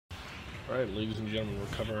Alright, ladies and gentlemen,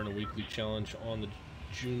 we're covering a weekly challenge on the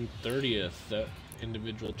June 30th. That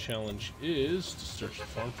individual challenge is to search the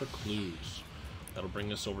farm for clues. That'll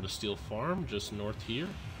bring us over to Steel Farm, just north here.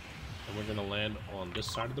 And we're going to land on this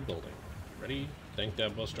side of the building. Ready? Thank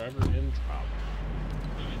that bus driver and drop.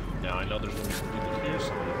 Now I know there's going to be some people here,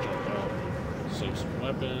 so I'm going to jump out, save some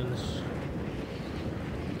weapons.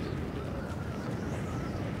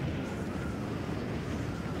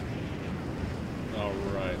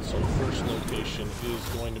 Alright, so the first location is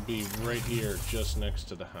going to be right here, just next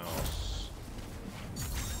to the house.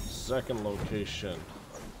 Second location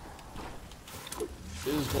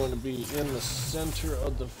is going to be in the center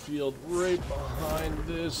of the field, right behind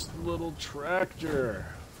this little tractor.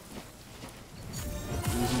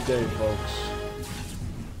 Easy day, folks.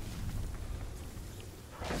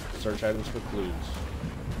 Search items for clues.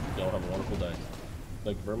 Y'all have a wonderful day.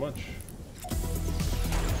 Thank you very much.